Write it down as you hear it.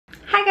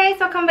guys,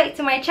 welcome back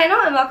to my channel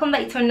and welcome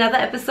back to another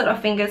episode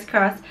of Fingers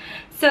Crossed.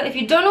 So if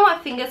you don't know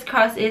what Fingers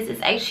Crossed is,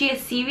 it's actually a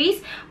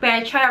series where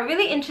I try out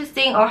really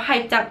interesting or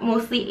hyped up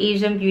mostly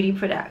Asian beauty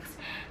products.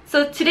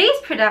 So today's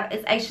product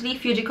is actually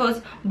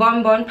Fujiko's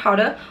Pon Pon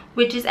powder,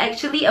 which is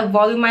actually a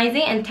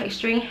volumizing and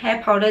texturing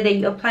hair powder that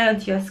you apply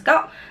onto your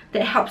scalp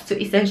that helps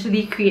to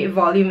essentially create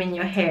volume in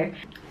your hair.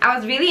 I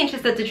was really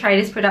interested to try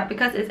this product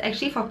because it's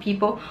actually for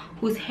people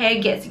whose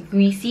hair gets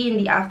greasy in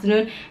the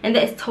afternoon, and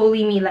that is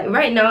totally me. Like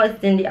right now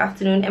it's in the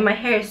afternoon and my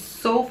hair is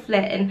so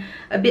flat and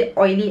a bit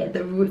oily at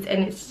the roots,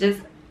 and it's just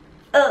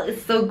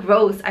it's so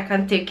gross. I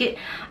can't take it.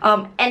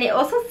 And it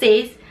also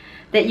says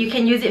that you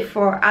can use it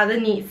for other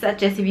needs,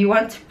 such as if you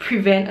want to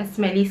prevent a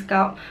smelly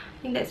scalp.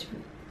 I think that's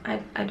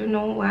I don't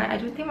know why. I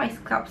don't think my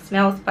scalp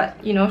smells,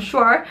 but you know,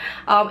 sure.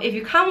 If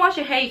you can't wash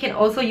your hair, you can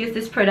also use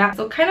this product.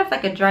 So kind of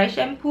like a dry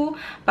shampoo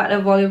but a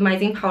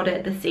volumizing powder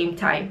at the same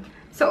time.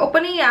 So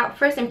opening it up,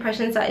 first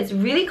impressions are it's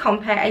really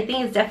compact. I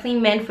think it's definitely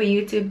meant for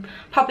you to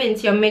pop it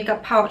into your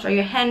makeup pouch or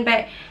your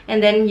handbag,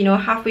 and then, you know,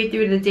 halfway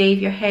through the day if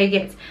your hair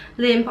gets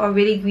limp or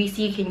really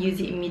greasy, you can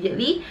use it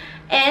immediately.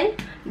 And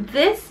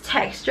this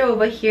texture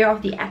over here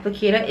of the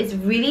applicator is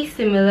really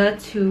similar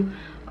to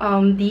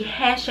the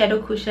hair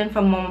shadow cushion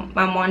from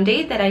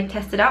Monde that I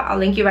tested out. I'll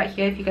link it right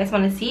here if you guys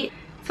want to see it.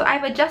 So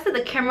I've adjusted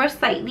the camera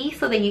slightly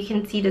so that you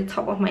can see the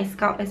top of my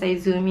scalp as I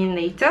zoom in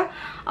later.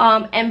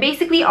 And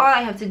basically all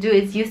I have to do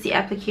is use the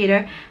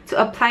applicator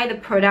to apply the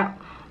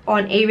product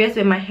on areas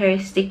where my hair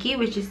is sticky,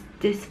 which is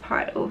this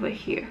part over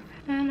here.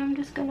 And I'm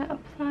just gonna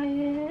apply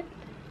it.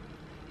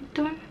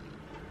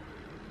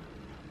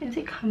 Is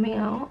it coming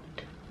out?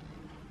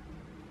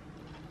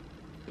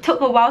 It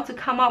took a while to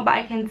come out, but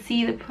I can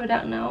see the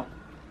product now.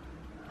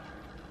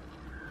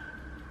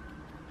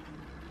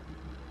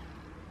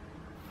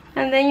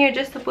 And then you're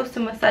just supposed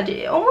to massage it.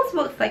 It almost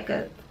looks like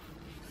a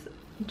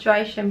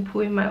dry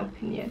shampoo in my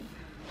opinion.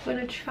 I'm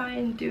gonna try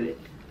and do it.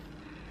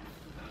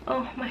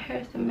 Oh, my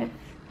hair is a mess.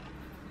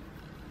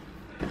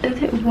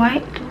 Is it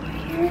white over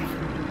here?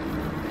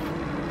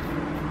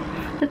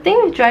 The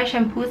thing with dry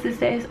shampoos is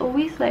that it's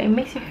always like, it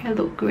makes your hair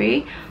look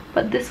grey,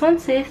 but this one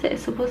says that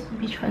it's supposed to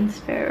be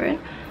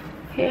transparent.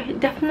 Here, I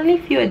definitely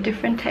feel a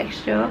different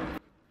texture.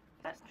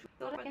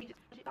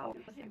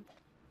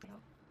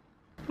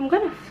 I'm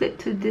gonna flip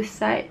to this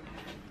side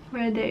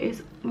where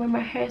my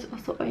hair is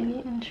also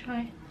oily and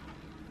dry.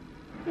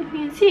 You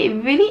can see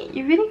you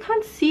really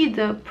can't see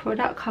the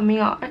product coming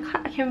out.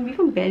 I can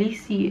even barely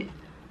see it.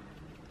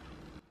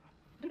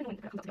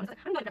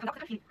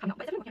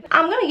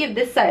 I'm gonna give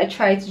this side a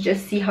try to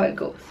just see how it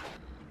goes.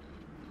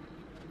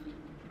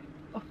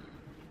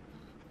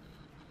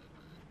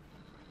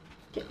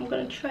 Okay, I'm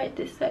gonna try it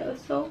this side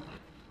also.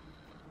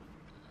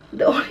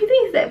 The only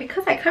thing is that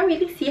because I can't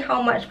really see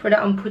how much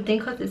product I'm putting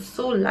because it's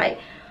so light,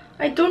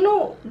 I don't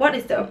know what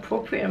is the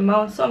appropriate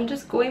amount, so I'm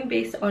just going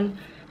based on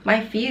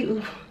my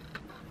feel.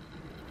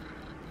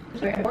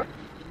 I'm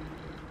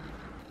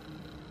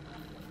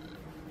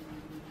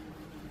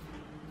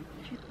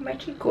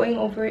actually going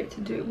over it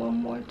to do it one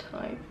more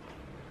time.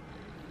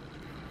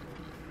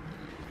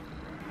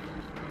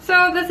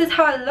 So this is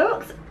how it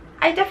looks.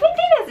 I definitely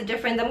think there's a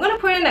difference. I'm going to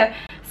put in a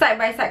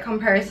side-by-side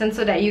comparison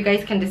so that you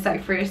guys can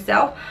decide for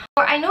yourself.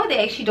 But I know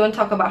they actually don't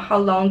talk about how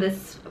long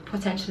this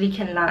potentially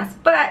can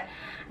last, but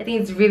I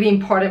think it's really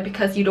important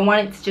because you don't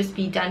want it to just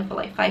be done for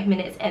like 5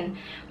 minutes and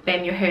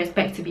bam, your hair is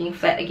back to being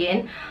flat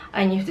again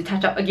and you have to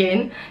touch up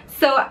again.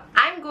 So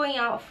I'm going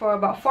out for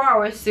about 4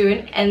 hours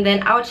soon, and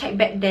then I'll check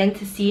back then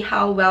to see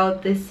how well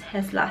this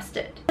has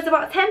lasted. It's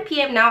about 10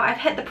 PM now. I've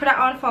had the product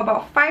on for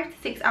about 5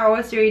 to 6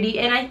 hours already,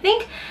 and I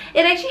think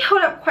it actually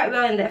held up quite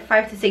well in that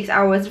 5 to 6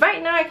 hours.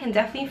 Right now I can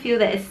definitely feel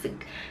that it's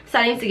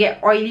starting to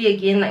get oily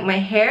again, like my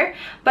hair,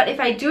 but if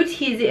I do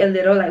tease it a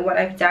little like what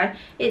I've done,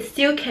 it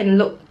still can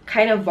look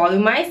kind of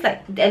volumized,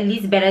 like at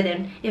least better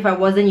than if I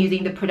wasn't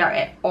using the product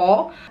at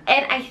all.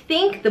 And I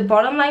think the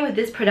bottom line with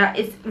this product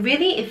is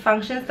really it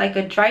functions like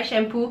a dry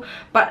shampoo,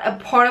 but a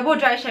portable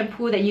dry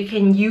shampoo that you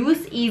can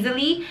use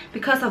easily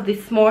because of the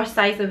small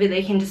size of it that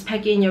you can just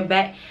pack it in your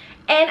bag.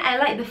 And I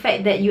like the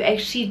fact that you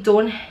actually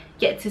don't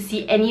get to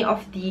see any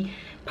of the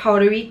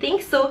powdery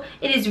things, so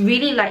it is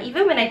really light.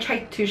 Even when I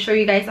tried to show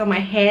you guys on my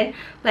hand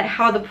like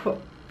how the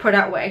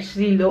product will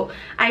actually look,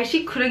 I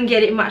actually couldn't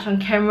get it much on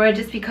camera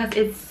just because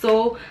it's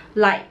so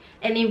light,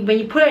 and when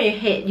you put it on your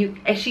head you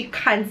actually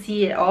can't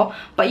see it all,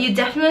 but you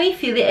definitely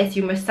feel it as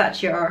you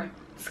massage your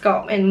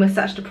scalp and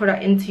massage the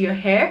product into your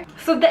hair.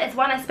 So that is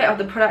one aspect of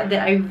the product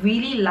that I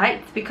really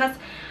liked, because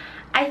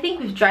I think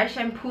with dry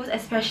shampoos,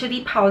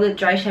 especially powdered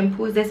dry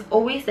shampoos, there's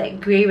always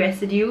that grey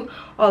residue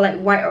or like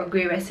white or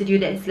grey residue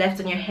that is left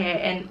on your hair,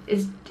 and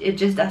it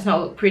just does not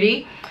look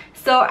pretty.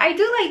 So I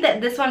do like that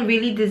this one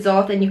really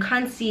dissolved and you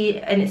can't see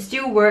it and it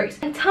still works.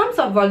 In terms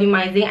of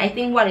volumizing, I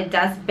think what it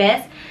does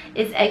best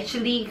is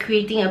actually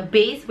creating a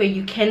base where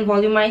you can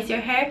volumize your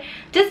hair,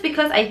 just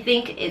because I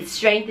think its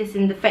strength is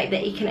in the fact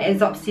that it can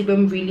absorb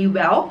sebum really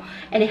well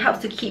and it helps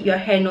to keep your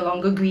hair no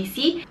longer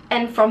greasy.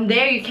 And from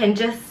there you can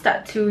just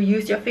start to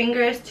use your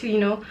fingers to, you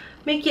know,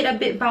 make it a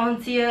bit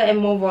bouncier and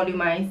more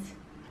volumized.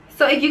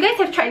 So if you guys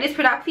have tried this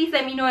product, please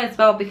let me know as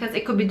well, because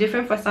it could be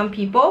different for some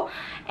people.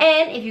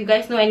 And if you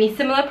guys know any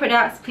similar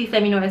products, please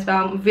let me know as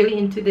well. I'm really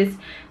into this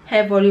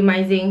hair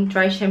volumizing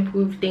dry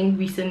shampoo thing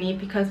recently,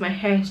 because my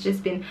hair has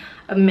just been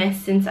a mess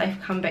since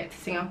I've come back to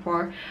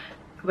Singapore,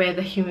 where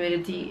the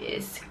humidity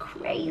is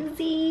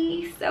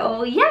crazy.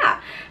 So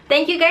yeah,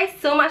 thank you guys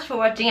so much for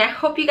watching. I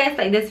hope you guys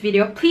like this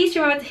video. Please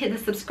remember to hit the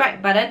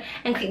subscribe button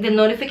and click the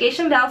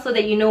notification bell so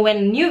that you know when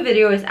a new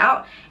video is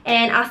out.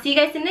 And I'll see you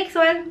guys in the next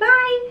one.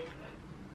 Bye!